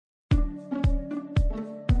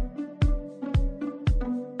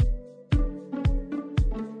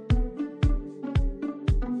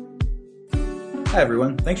Hi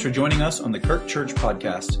everyone, thanks for joining us on the Kirk Church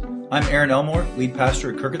Podcast. I'm Aaron Elmore, lead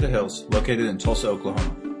pastor at Kirk at the Hills, located in Tulsa,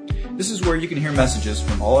 Oklahoma. This is where you can hear messages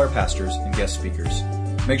from all our pastors and guest speakers.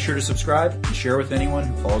 Make sure to subscribe and share with anyone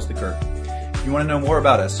who follows the Kirk. If you want to know more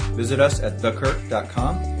about us, visit us at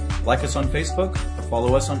thekirk.com, like us on Facebook, or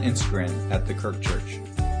follow us on Instagram at The Kirk Church.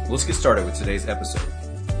 Let's get started with today's episode.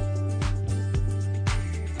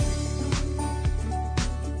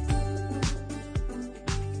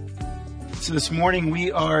 So this morning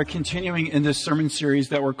we are continuing in this sermon series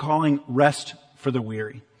that we're calling Rest for the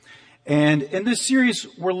Weary. And in this series,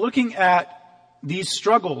 we're looking at these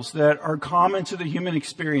struggles that are common to the human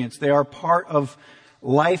experience. They are part of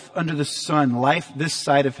life under the sun, life this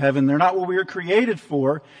side of heaven. They're not what we were created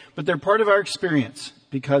for, but they're part of our experience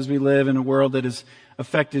because we live in a world that is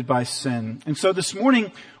affected by sin. And so this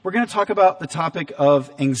morning, we're going to talk about the topic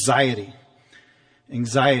of anxiety.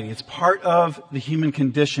 Anxiety. It's part of the human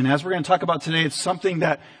condition. As we're going to talk about today, it's something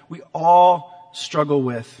that we all struggle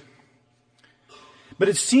with. But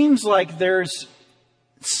it seems like there's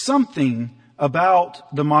something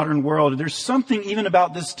about the modern world. There's something even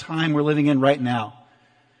about this time we're living in right now,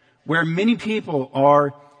 where many people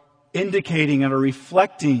are indicating and are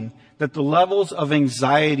reflecting that the levels of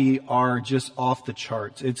anxiety are just off the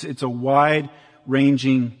charts. It's a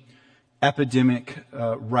wide-ranging epidemic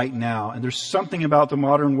right now. And there's something about the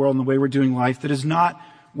modern world and the way we're doing life that is not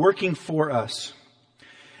working for us.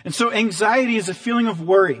 And so anxiety is a feeling of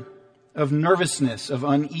worry, of nervousness, of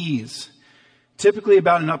unease, typically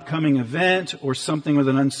about an upcoming event or something with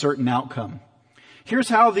an uncertain outcome. Here's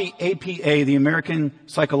how the APA, the American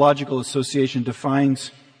Psychological Association,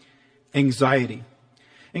 defines anxiety.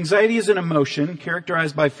 Anxiety is an emotion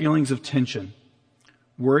characterized by feelings of tension,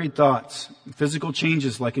 worried thoughts, physical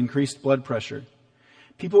changes like increased blood pressure.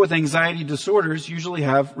 People with anxiety disorders usually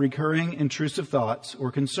have recurring intrusive thoughts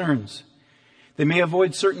or concerns. They may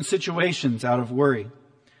avoid certain situations out of worry.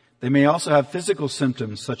 They may also have physical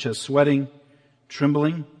symptoms such as sweating,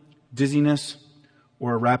 trembling, dizziness,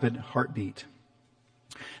 or a rapid heartbeat.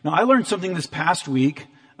 Now, I learned something this past week.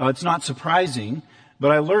 It's not surprising,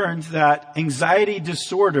 but I learned that anxiety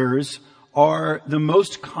disorders are the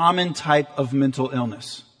most common type of mental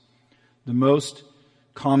illness. The most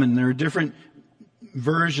common. There are different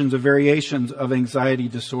versions or variations of anxiety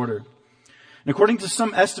disorder. And according to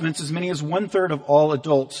some estimates, as many as 1/3 of all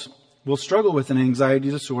adults will struggle with an anxiety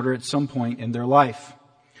disorder at some point in their life.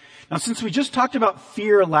 Now, since we just talked about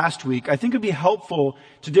fear last week, I think it'd be helpful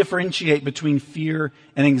to differentiate between fear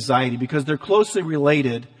and anxiety because they're closely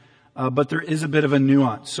related, but there is a bit of a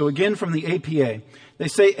nuance. So again, from the APA, they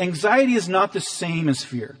say anxiety is not the same as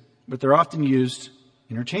fear, but they're often used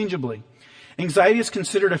interchangeably. Anxiety is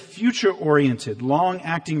considered a future-oriented,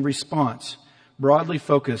 long-acting response, broadly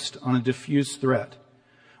focused on a diffuse threat,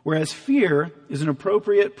 whereas fear is an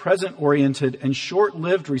appropriate, present-oriented, and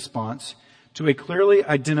short-lived response to a clearly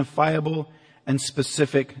identifiable and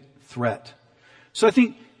specific threat. So I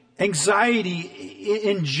think anxiety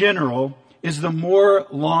in general is the more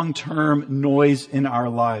long-term noise in our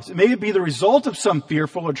lives. It may be the result of some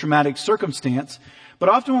fearful or traumatic circumstance, but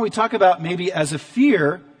often when we talk about maybe as a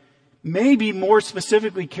fear, may be more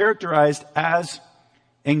specifically characterized as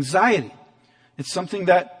anxiety. It's something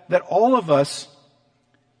that all of us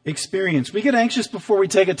experience. We get anxious before we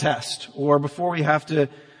take a test or before we have to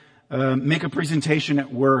make a presentation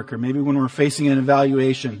at work or maybe when we're facing an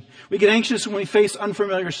evaluation. We get anxious when we face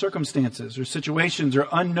unfamiliar circumstances or situations or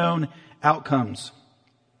unknown outcomes.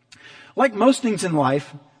 Like most things in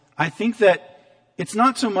life, I think that it's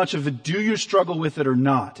not so much of a do you struggle with it or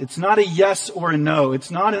not. It's not a yes or a no.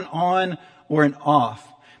 It's not an on or an off.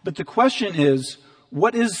 But the question is,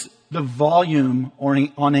 what is the volume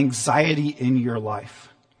on anxiety in your life?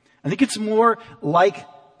 I think it's more like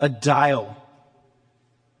a dial.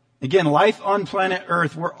 Again, life on planet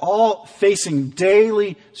Earth, we're all facing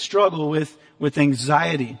daily struggle with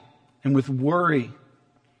anxiety and with worry.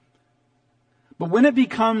 But when it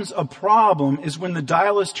becomes a problem is when the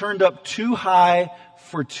dial is turned up too high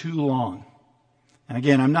for too long. And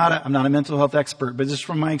again, I'm not a mental health expert, but just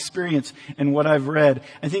from my experience and what I've read,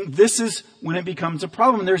 I think this is when it becomes a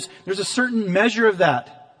problem. There's a certain measure of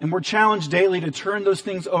that, and we're challenged daily to turn those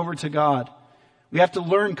things over to God. We have to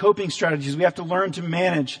learn coping strategies. We have to learn to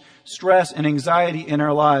manage stress and anxiety in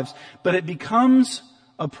our lives. But it becomes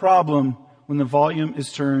a problem when the volume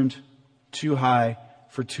is turned too high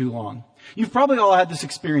for too long. You've probably all had this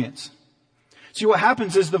experience. See, what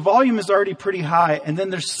happens is the volume is already pretty high, and then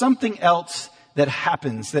there's something else that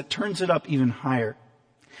happens that turns it up even higher.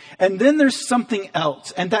 And then there's something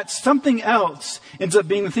else, and that something else ends up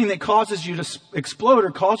being the thing that causes you to explode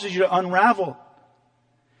or causes you to unravel.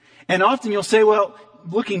 And often you'll say, well,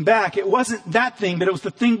 looking back, it wasn't that thing, but it was the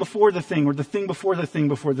thing before the thing, or the thing before the thing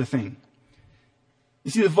before the thing.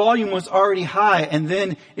 You see, the volume was already high, and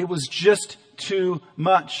then it was just too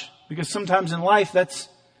much. Because sometimes in life, that's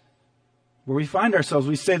where we find ourselves.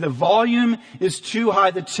 We say the volume is too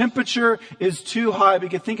high, the temperature is too high. We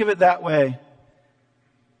can think of it that way.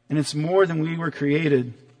 And it's more than we were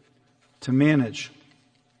created to manage.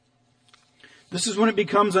 This is when it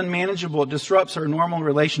becomes unmanageable. It disrupts our normal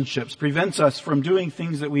relationships, prevents us from doing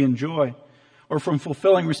things that we enjoy, or from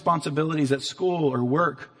fulfilling responsibilities at school or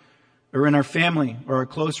work, or in our family or our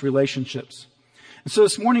close relationships. And so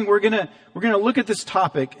this morning we're going to look at this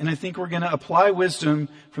topic, and I think we're going to apply wisdom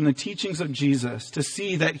from the teachings of Jesus to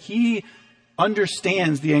see that he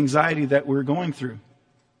understands the anxiety that we're going through.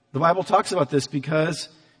 The Bible talks about this because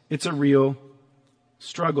it's a real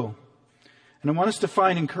struggle. And I want us to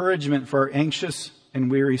find encouragement for our anxious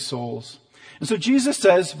and weary souls. And so Jesus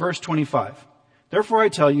says, verse 25, "Therefore I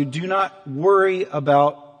tell you, do not worry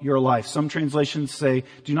about your life." Some translations say,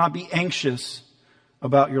 do not be anxious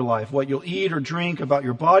about your life, what you'll eat or drink, about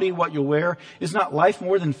your body, what you'll wear. Is not life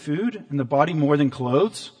more than food, and the body more than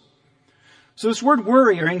clothes? So this word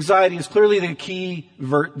worry or anxiety is clearly the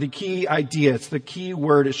key idea. It's the key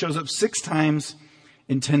word. It shows up 6 times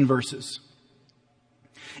in 10 verses.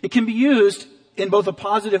 It can be used in both a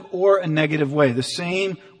positive or a negative way. The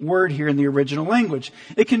same word here in the original language.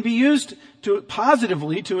 It can be used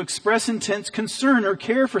positively to express intense concern or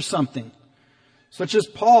care for something. Such as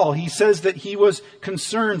Paul, he says that he was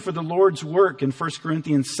concerned for the Lord's work in 1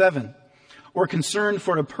 Corinthians 7. Or concerned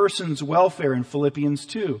for a person's welfare in Philippians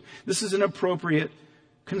 2. This is an appropriate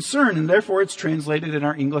concern, and therefore it's translated in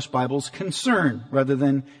our English Bibles concern rather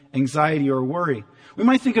than anxiety or worry. We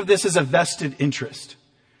might think of this as a vested interest.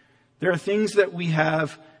 There are things that we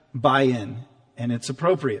have buy-in, and it's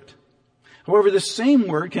appropriate. However, this same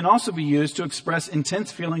word can also be used to express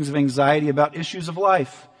intense feelings of anxiety about issues of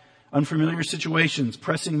life, unfamiliar situations,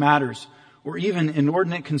 pressing matters, or even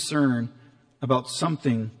inordinate concern about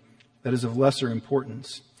something that is of lesser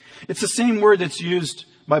importance. It's the same word that's used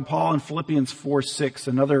by Paul in Philippians 4:6,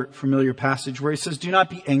 another familiar passage where he says, "Do not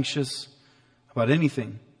be anxious about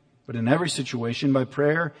anything, but in every situation, by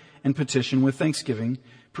prayer and petition with thanksgiving,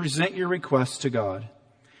 present your requests to God.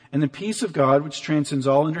 And the peace of God, which transcends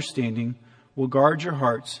all understanding, will guard your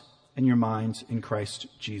hearts and your minds in Christ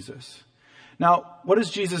Jesus." Now, what is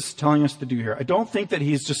Jesus telling us to do here? I don't think that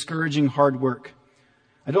he's discouraging hard work.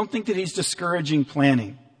 I don't think that he's discouraging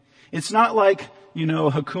planning. It's not like,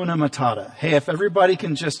 Hakuna Matata. Hey, if everybody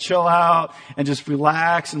can just chill out and just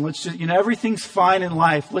relax and let's just, everything's fine in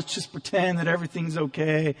life. Let's just pretend that everything's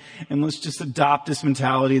okay. And let's just adopt this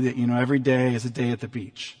mentality that, every day is a day at the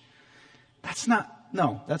beach. That's not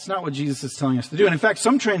what Jesus is telling us to do. And in fact,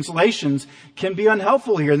 some translations can be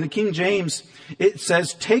unhelpful here. In the King James, it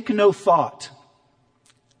says, take no thought.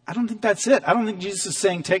 I don't think that's it. I don't think Jesus is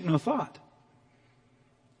saying take no thought.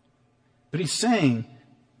 But he's saying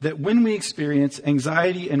that when we experience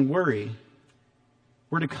anxiety and worry,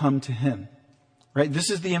 we're to come to him. Right? This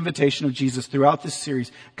is the invitation of Jesus throughout this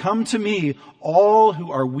series. Come to me, all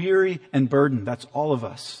who are weary and burdened. That's all of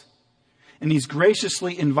us. And he's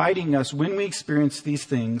graciously inviting us when we experience these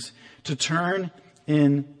things to turn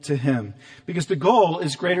in to him. Because the goal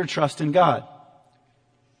is greater trust in God.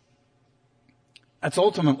 That's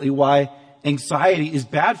ultimately why anxiety is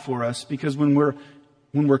bad for us, because when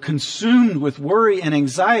we're consumed with worry and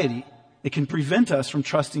anxiety, it can prevent us from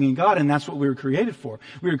trusting in God, and that's what we were created for.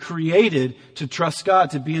 We were created to trust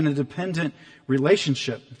God, to be in a dependent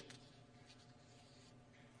relationship.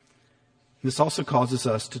 This also causes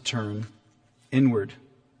us to turn inward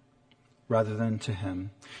rather than to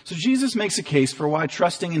him. So Jesus makes a case for why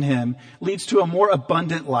trusting in him leads to a more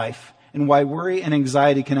abundant life, and why worry and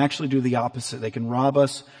anxiety can actually do the opposite. They can rob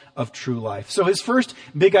us of true life. So his first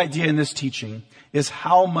big idea in this teaching is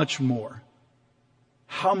how much more?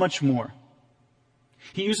 How much more?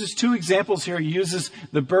 He uses 2 examples here. He uses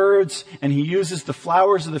the birds and he uses the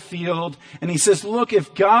flowers of the field. And he says, look,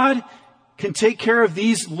 if God can take care of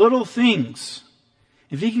these little things,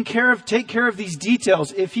 if he can take care of these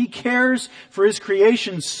details, if he cares for his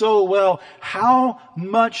creation so well, how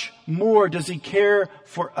much more does he care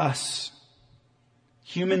for us?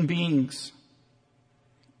 Human beings.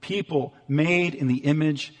 People made in the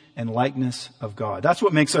image and likeness of God. That's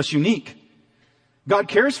what makes us unique. God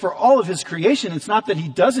cares for all of his creation. It's not that he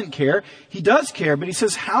doesn't care. He does care, but he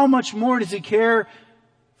says, how much more does he care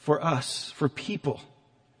for us, for people?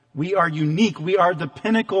 We are unique. We are the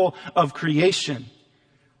pinnacle of creation.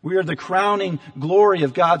 We are the crowning glory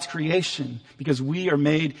of God's creation because we are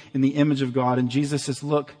made in the image of God. And Jesus says,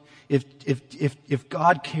 look, if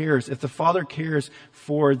God cares, if the Father cares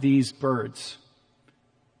for these birds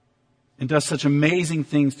and does such amazing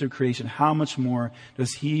things through creation, how much more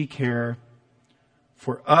does He care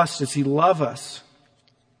for us? Does He love us?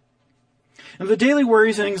 And the daily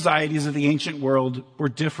worries and anxieties of the ancient world were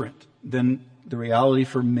different than the reality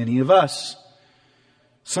for many of us.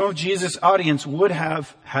 Some of Jesus' audience would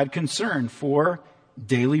have had concern for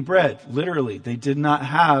daily bread. Literally, they did not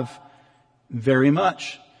have very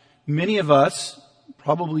much. Many of us,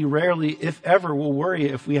 probably rarely, if ever, will worry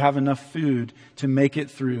if we have enough food to make it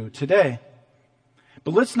through today.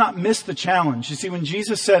 But let's not miss the challenge. You see, when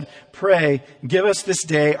Jesus said, pray, give us this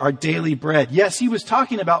day our daily bread. Yes, He was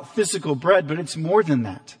talking about physical bread, but it's more than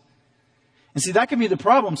that. And see, that can be the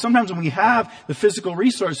problem. Sometimes when we have the physical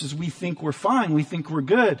resources, we think we're fine. We think we're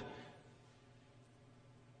good.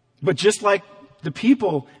 But just like the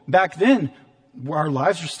people back then, our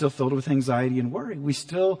lives are still filled with anxiety and worry. We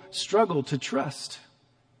still struggle to trust.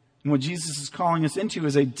 And what Jesus is calling us into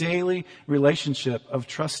is a daily relationship of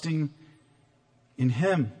trusting in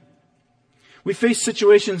Him. We face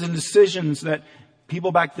situations and decisions that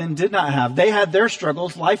people back then did not have. They had their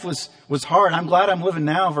struggles. Life was hard. I'm glad I'm living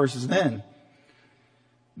now versus then.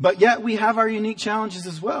 But yet we have our unique challenges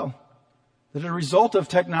as well. That are a result of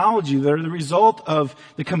technology, that are the result of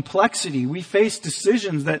the complexity. We face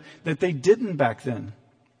decisions that they didn't back then.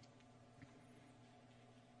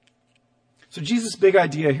 So Jesus' big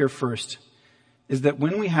idea here first is that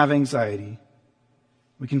when we have anxiety,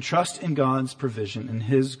 we can trust in God's provision and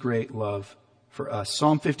His great love for us.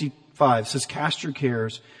 Psalm 55 says, cast your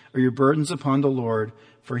cares or your burdens upon the Lord,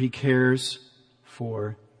 for He cares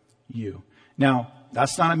for you. Now,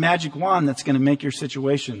 that's not a magic wand that's going to make your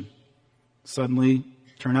situation suddenly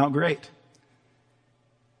turn out great.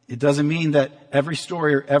 It doesn't mean that every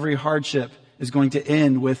story or every hardship is going to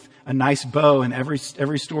end with a nice bow and every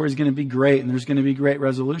story is going to be great and there's going to be great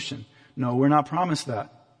resolution. No, we're not promised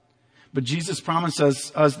that. But Jesus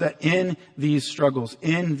promises us that in these struggles,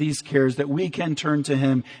 in these cares, that we can turn to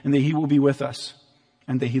Him and that He will be with us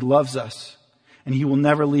and that He loves us and He will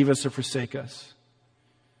never leave us or forsake us.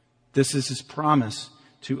 This is His promise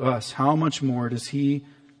to us. How much more does He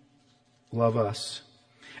love us?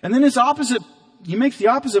 And then He makes the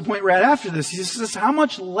opposite point right after this. He says, how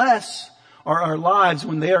much less are our lives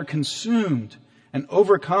when they are consumed and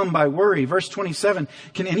overcome by worry? Verse 27,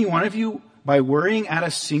 can any one of you, by worrying, add a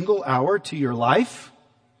single hour to your life?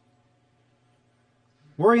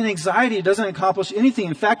 Worry and anxiety doesn't accomplish anything.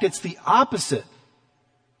 In fact, it's the opposite.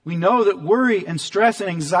 We know that worry and stress and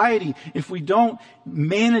anxiety, if we don't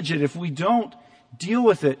manage it, if we don't deal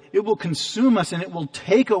with it, it will consume us and it will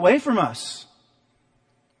take away from us.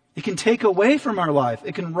 It can take away from our life.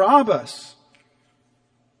 It can rob us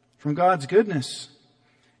from God's goodness.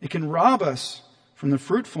 It can rob us from the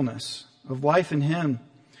fruitfulness of life in Him.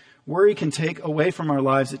 Worry can take away from our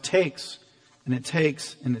lives. It takes, and it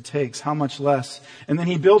takes, and it takes. How much less? And then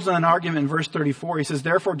he builds on an argument in verse 34. He says,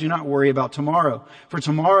 therefore do not worry about tomorrow, for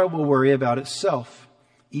tomorrow will worry about itself.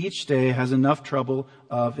 Each day has enough trouble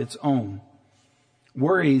of its own.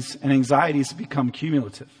 Worries and anxieties become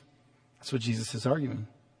cumulative. That's what Jesus is arguing.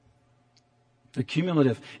 They're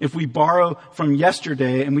cumulative. If we borrow from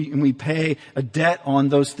yesterday and we pay a debt on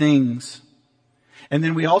those things, and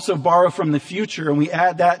then we also borrow from the future and we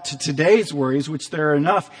add that to today's worries, which there are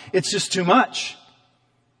enough, it's just too much.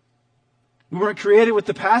 We weren't created with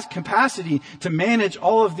the past capacity to manage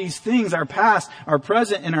all of these things, our past, our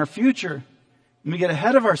present, and our future. And we get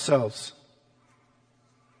ahead of ourselves.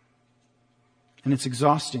 And it's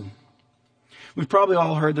exhausting. We've probably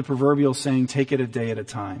all heard the proverbial saying, take it a day at a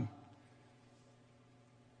time.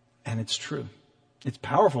 And it's true. It's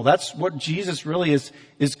powerful. That's what Jesus really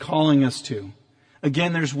is calling us to.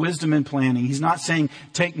 Again, there's wisdom in planning. He's not saying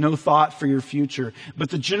take no thought for your future.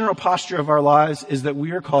 But the general posture of our lives is that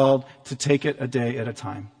we are called to take it a day at a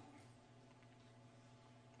time.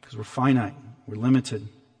 Because we're finite. We're limited.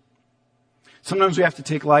 Sometimes we have to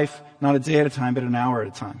take life not a day at a time, but an hour at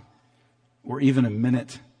a time. Or even a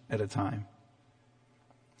minute at a time.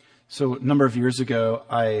 So a number of years ago,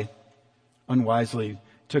 I unwisely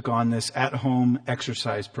took on this at-home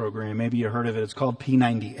exercise program. Maybe you heard of it. It's called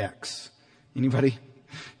P90X. Anybody?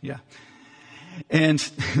 Yeah.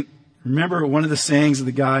 And remember, one of the sayings of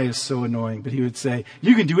the guy is so annoying, but he would say,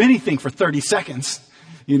 you can do anything for 30 seconds.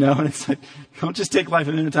 You know, and it's like, don't just take life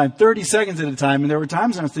a minute at a time, 30 seconds at a time. And there were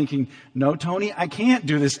times I was thinking, no, Tony, I can't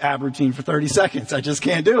do this ab routine for 30 seconds. I just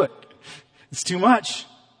can't do it. It's too much.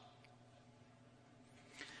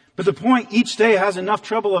 But the point, each day has enough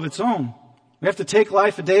trouble of its own. We have to take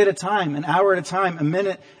life a day at a time, an hour at a time, a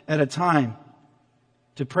minute at a time.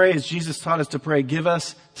 To pray as Jesus taught us to pray, give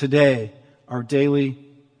us today our daily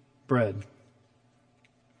bread.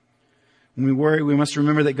 When we worry, we must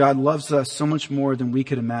remember that God loves us so much more than we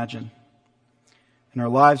could imagine. And our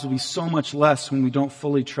lives will be so much less when we don't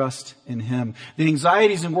fully trust in Him. The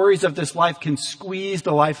anxieties and worries of this life can squeeze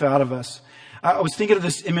the life out of us. I was thinking of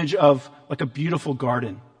this image of like a beautiful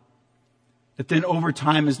garden that then over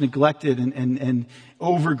time is neglected and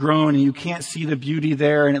overgrown, and you can't see the beauty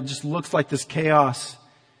there, and it just looks like this chaos.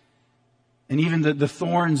 And even the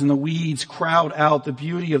thorns and the weeds crowd out the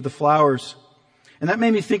beauty of the flowers. And that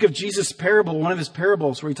made me think of Jesus' parable, one of his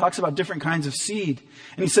parables, where he talks about different kinds of seed.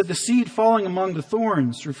 And he said the seed falling among the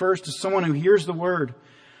thorns refers to someone who hears the word,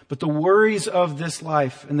 but the worries of this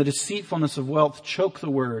life and the deceitfulness of wealth choke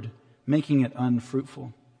the word, making it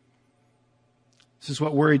unfruitful. This is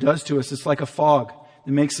what worry does to us. It's like a fog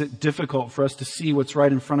that makes it difficult for us to see what's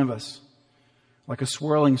right in front of us, like a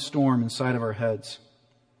swirling storm inside of our heads.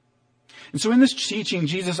 And so in this teaching,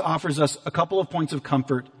 Jesus offers us a couple of points of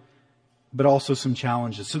comfort, but also some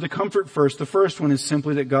challenges. So the comfort first. The first one is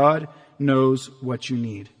simply that God knows what you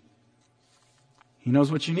need. He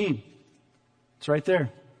knows what you need. It's right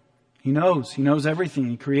there. He knows. He knows everything.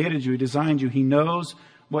 He created you. He designed you. He knows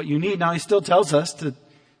what you need. Now, He still tells us to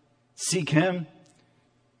seek Him,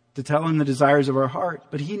 to tell Him the desires of our heart.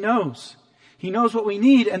 But He knows. He knows what we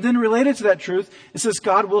need. And then related to that truth, it says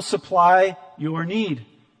God will supply your need.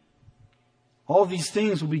 All of these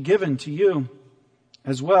things will be given to you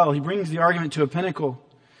as well. He brings the argument to a pinnacle,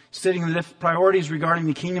 stating that if priorities regarding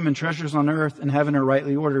the kingdom and treasures on earth and heaven are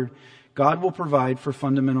rightly ordered, God will provide for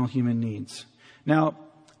fundamental human needs. Now,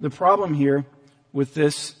 the problem here with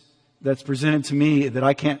this that's presented to me that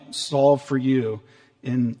I can't solve for you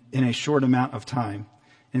in a short amount of time,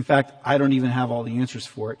 in fact, I don't even have all the answers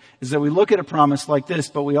for it, is that we look at a promise like this,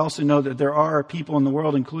 but we also know that there are people in the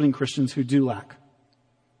world, including Christians, who do lack.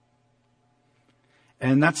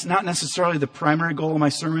 And that's not necessarily the primary goal of my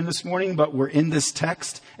sermon this morning, but we're in this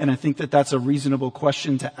text, and I think that that's a reasonable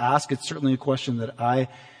question to ask. It's certainly a question that I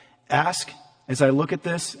ask as I look at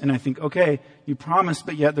this, and I think, okay, you promised,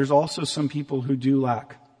 but yet there's also some people who do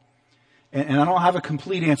lack. And I don't have a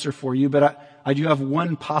complete answer for you, but I do have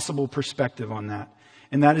one possible perspective on that.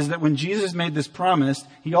 And that is that when Jesus made this promise,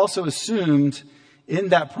 He also assumed in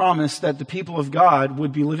that promise that the people of God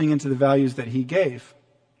would be living into the values that He gave.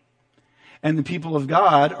 And the people of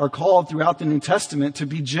God are called throughout the New Testament to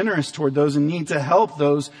be generous toward those in need, to help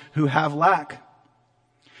those who have lack.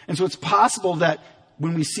 And so it's possible that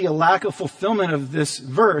when we see a lack of fulfillment of this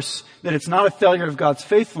verse, that it's not a failure of God's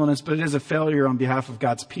faithfulness, but it is a failure on behalf of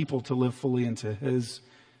God's people to live fully into His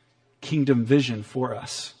kingdom vision for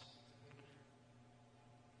us.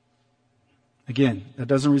 Again, that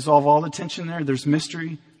doesn't resolve all the tension there. There's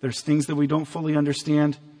mystery. There's things that we don't fully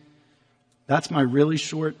understand. That's my really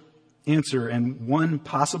short answer and one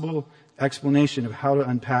possible explanation of how to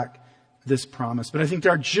unpack this promise. But I think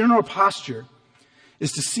our general posture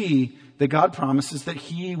is to see that God promises that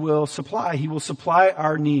He will supply. He will supply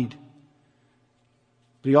our need.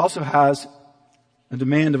 But He also has a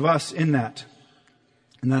demand of us in that.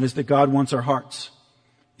 And that is that God wants our hearts.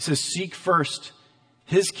 He says, seek first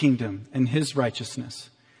His kingdom and His righteousness,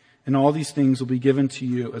 and all these things will be given to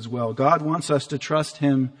you as well. God wants us to trust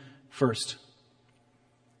Him first.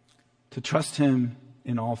 To trust Him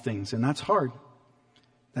in all things. And that's hard.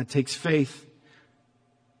 That takes faith.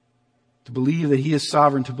 To believe that He is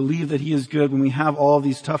sovereign. To believe that He is good when we have all of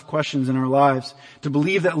these tough questions in our lives. To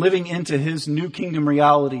believe that living into His new kingdom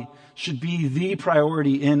reality should be the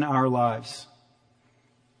priority in our lives.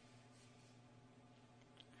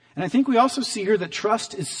 And I think we also see here that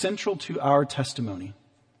trust is central to our testimony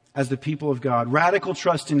as the people of God. Radical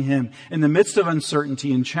trust in Him in the midst of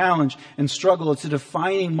uncertainty and challenge and struggle. It's a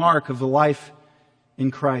defining mark of the life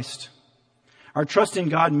in Christ. Our trust in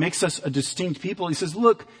God makes us a distinct people. He says,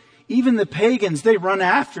 look, even the pagans, they run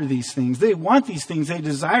after these things. They want these things. They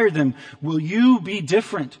desire them. Will you be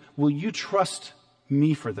different? Will you trust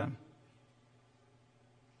me for them?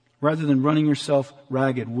 Rather than running yourself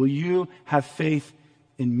ragged, will you have faith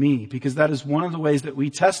in me? Because that is one of the ways that we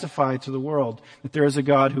testify to the world that there is a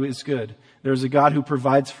God who is good. There is a God who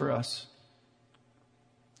provides for us.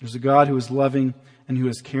 There's a God who is loving and who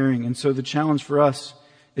is caring. And so the challenge for us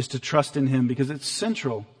is to trust in Him because it's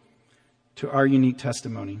central to our unique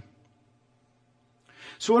testimony.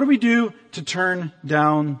 So what do we do to turn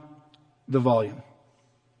down the volume?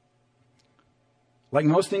 Like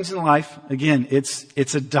most things in life, again,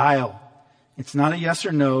 it's a dial. It's not a yes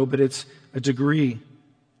or no, but it's a degree.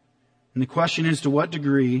 And the question is, to what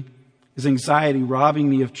degree is anxiety robbing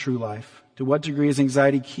me of true life? To what degree is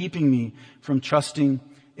anxiety keeping me from trusting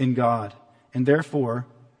in God? And therefore,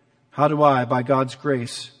 how do I, by God's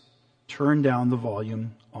grace, turn down the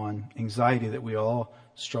volume on anxiety that we all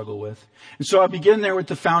struggle with? And so I begin there with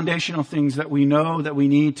the foundational things that we know that we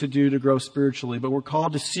need to do to grow spiritually, but we're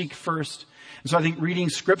called to seek first. And so I think reading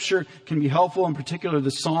Scripture can be helpful, in particular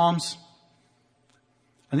the Psalms.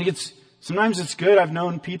 I think sometimes it's good. I've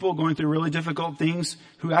known people going through really difficult things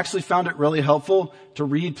who actually found it really helpful to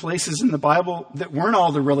read places in the Bible that weren't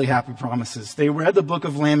all the really happy promises. They read the book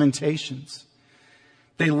of Lamentations.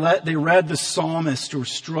 They read the psalmists who were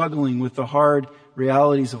struggling with the hard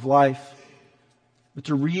realities of life. But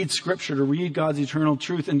to read Scripture, to read God's eternal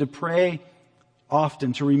truth, and to pray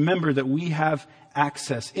often, to remember that we have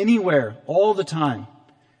access anywhere, all the time.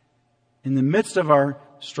 In the midst of our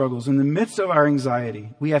struggles, in the midst of our anxiety,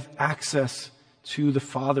 we have access to the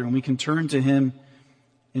Father, and we can turn to Him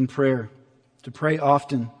in prayer, to pray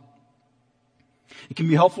often. It can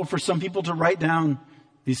be helpful for some people to write down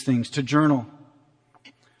these things, to journal.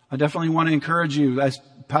 I definitely want to encourage you, as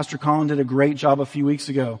Pastor Colin did a great job a few weeks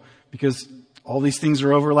ago, because all these things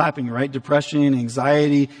are overlapping, right? Depression,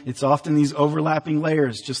 anxiety, it's often these overlapping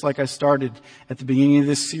layers, just like I started at the beginning of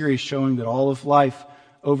this series, showing that all of life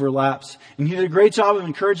overlaps. And he did a great job of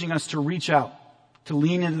encouraging us to reach out, to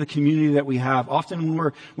lean into the community that we have. Often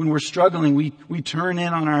when we're struggling, we turn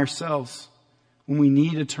in on ourselves. When we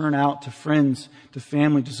need to turn out to friends, to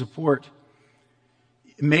family, to support.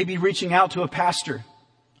 It may be reaching out to a pastor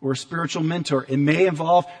or a spiritual mentor. It may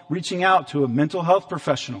involve reaching out to a mental health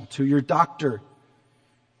professional, to your doctor.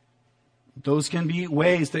 Those can be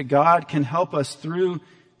ways that God can help us through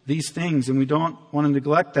these things, and we don't want to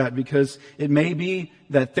neglect that, because it may be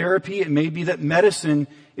that therapy, it may be that medicine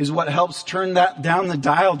is what helps turn that down the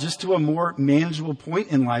dial just to a more manageable point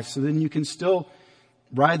in life, so then you can still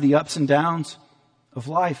ride the ups and downs of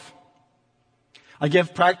life. I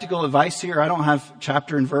give practical advice here. I don't have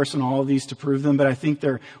chapter and verse on all of these to prove them, but I think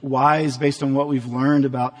they're wise based on what we've learned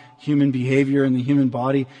about human behavior and the human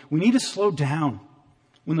body. We need to slow down.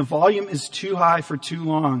 When the volume is too high for too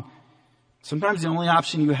long, sometimes the only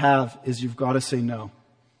option you have is you've got to say no.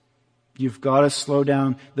 You've got to slow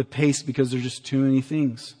down the pace because there's just too many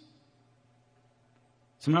things.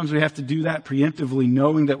 Sometimes we have to do that preemptively,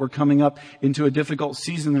 knowing that we're coming up into a difficult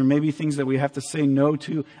season. There may be things that we have to say no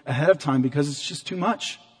to ahead of time because it's just too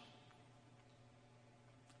much.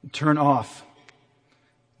 Turn off.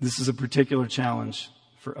 This is a particular challenge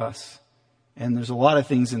for us. And there's a lot of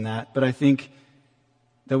things in that, but I think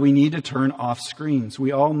that we need to turn off screens.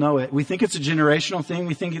 We all know it. We think it's a generational thing.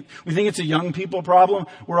 We think it's a young people problem.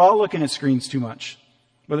 We're all looking at screens too much.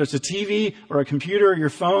 Whether it's a TV or a computer or your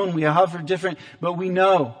phone, we all have different, but we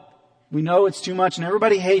know it's too much and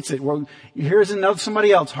everybody hates it. Well, here's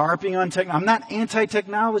somebody else harping on tech. I'm not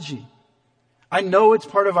anti-technology. I know it's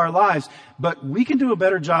part of our lives, but we can do a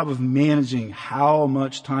better job of managing how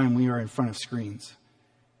much time we are in front of screens.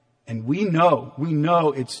 And we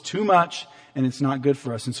know it's too much and it's not good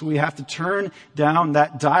for us. And so we have to turn down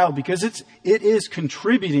that dial because it is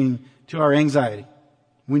contributing to our anxiety.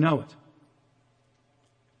 We know it.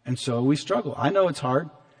 And so we struggle. I know it's hard.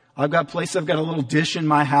 I've got a little dish in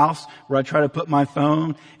my house where I try to put my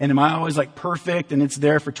phone, and am I always like perfect and it's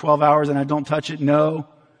there for 12 hours and I don't touch it? No.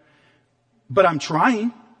 But I'm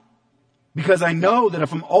trying, because I know that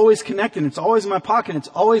if I'm always connected, it's always in my pocket, it's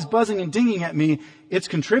always buzzing and dinging at me, it's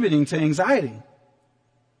contributing to anxiety.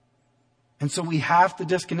 And so we have to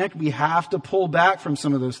disconnect. We have to pull back from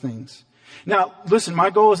some of those things. Now, listen, my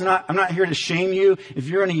goal is I'm not here to shame you. If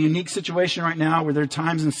you're in a unique situation right now where there are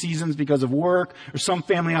times and seasons because of work or some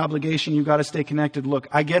family obligation, you've got to stay connected. Look,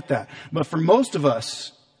 I get that. But for most of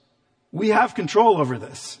us, we have control over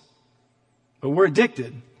this. But we're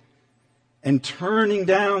addicted. And turning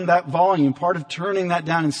down that volume, part of turning that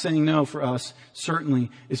down and saying no for us certainly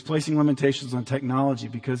is placing limitations on technology,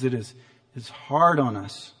 because it's hard on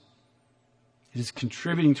us. It is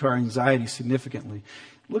contributing to our anxiety significantly.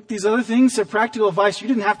 Look, these other things are practical advice. You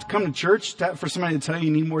didn't have to come to church for somebody to tell you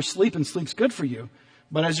need more sleep, and sleep's good for you.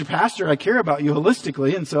 But as your pastor, I care about you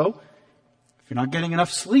holistically. And so if you're not getting enough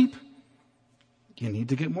sleep, you need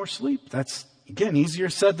to get more sleep. That's, again, easier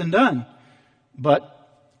said than done. But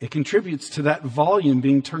it contributes to that volume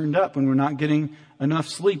being turned up when we're not getting enough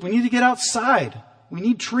sleep. We need to get outside. We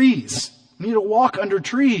need trees. We need to walk under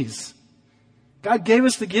trees. God gave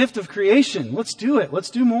us the gift of creation. Let's do it. Let's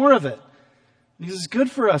do more of it. This is good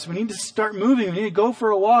for us. We need to start moving. We need to go for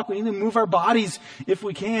a walk. We need to move our bodies if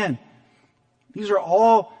we can. These are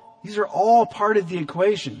all part of the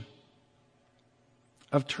equation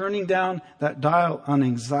of turning down that dial on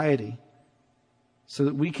anxiety so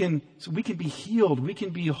that we can be healed. We can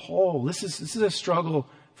be whole. This is a struggle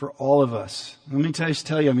for all of us. Let me just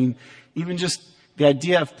tell you, even just the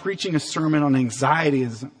idea of preaching a sermon on anxiety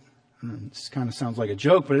this kind of sounds like a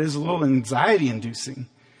joke, but it is a little anxiety inducing.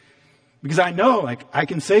 Because I know, I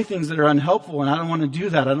can say things that are unhelpful, and I don't want to do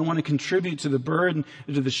that. I don't want to contribute to the burden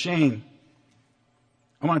or to the shame.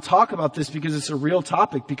 I want to talk about this because it's a real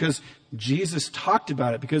topic, because Jesus talked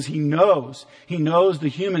about it, because He knows the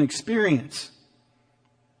human experience,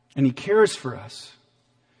 and He cares for us.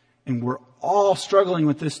 And we're all struggling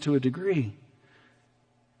with this to a degree.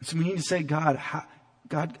 So we need to say, God,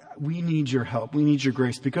 we need your help. We need your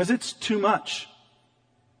grace, because it's too much.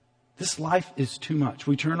 This life is too much.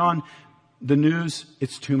 We turn on the news,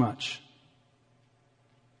 it's too much.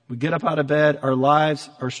 We get up out of bed, our lives,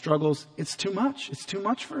 our struggles, it's too much. It's too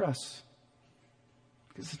much for us.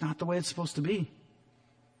 Because it's not the way it's supposed to be.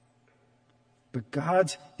 But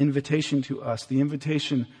God's invitation to us, the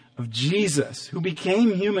invitation of Jesus, who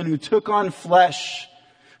became human, who took on flesh,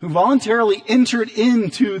 who voluntarily entered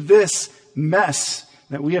into this mess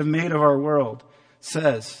that we have made of our world,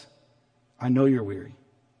 says, I know you're weary.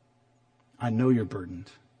 I know you're burdened.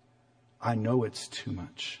 I know it's too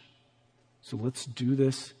much. So let's do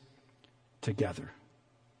this together.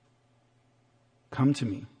 Come to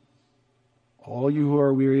me, all you who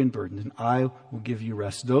are weary and burdened, and I will give you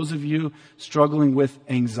rest. Those of you struggling with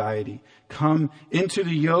anxiety, come into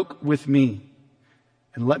the yoke with me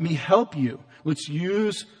and let me help you. Let's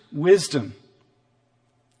use wisdom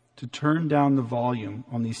to turn down the volume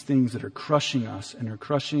on these things that are crushing us and are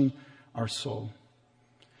crushing our soul.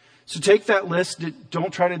 So take that list.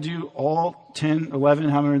 Don't try to do all 10, 11,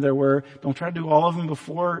 how many there were. Don't try to do all of them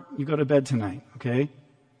before you go to bed tonight, okay?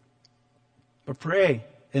 But pray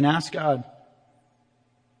and ask God,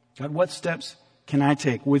 what steps can I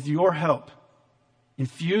take with your help?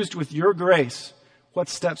 Infused with your grace, what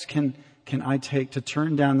steps can I take to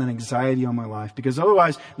turn down that anxiety on my life? Because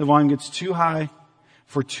otherwise the volume gets too high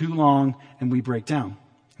for too long and we break down.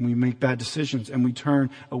 And we make bad decisions and we turn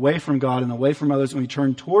away from God and away from others, and we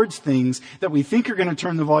turn towards things that we think are going to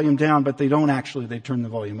turn the volume down, but they don't actually. They turn the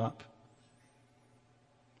volume up.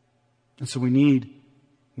 And so we need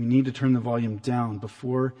to turn the volume down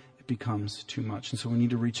before it becomes too much. And so we need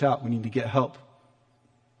to reach out. We need to get help.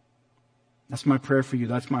 That's my prayer for you.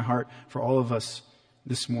 That's my heart for all of us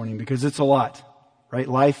this morning, because it's a lot, right?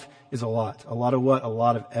 Life is a lot. A lot of what? A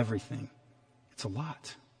lot of everything. It's a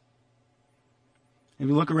lot. If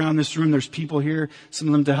you look around this room, there's people here, some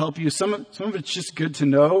of them to help you. Some of it's just good to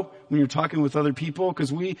know when you're talking with other people,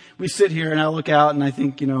 because we sit here and I look out and I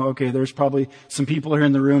think, okay, there's probably some people here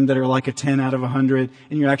in the room that are like a 10 out of 100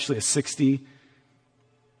 and you're actually a 60.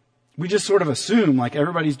 We just sort of assume like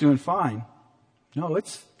everybody's doing fine. No,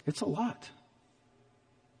 it's a lot.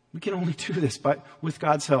 We can only do this with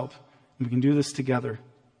God's help. And we can do this together.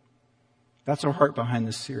 That's our heart behind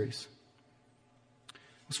this series.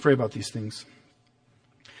 Let's pray about these things.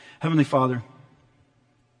 Heavenly Father,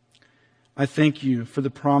 I thank you for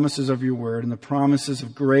the promises of your word and the promises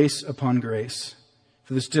of grace upon grace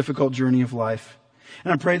for this difficult journey of life.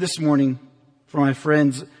 And I pray this morning for my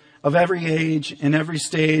friends of every age and every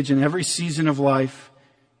stage and every season of life,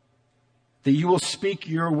 that you will speak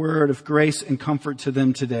your word of grace and comfort to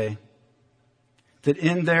them today. That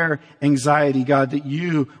in their anxiety, God, that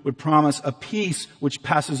you would promise a peace which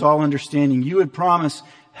passes all understanding. You would promise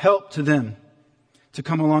help to them, to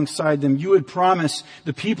come alongside them. You would promise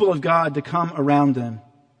the people of God to come around them.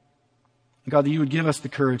 And God, that you would give us the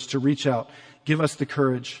courage to reach out. Give us the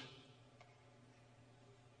courage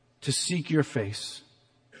to seek your face,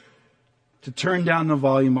 to turn down the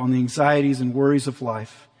volume on the anxieties and worries of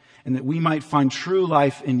life, and that we might find true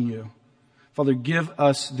life in you. Father, give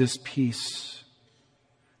us this peace.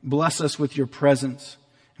 Bless us with your presence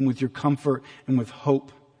and with your comfort and with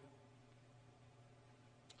hope.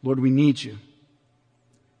 Lord, we need you.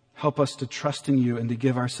 Help us to trust in you and to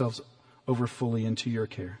give ourselves over fully into your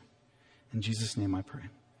care. In Jesus' name I pray.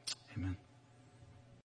 Amen.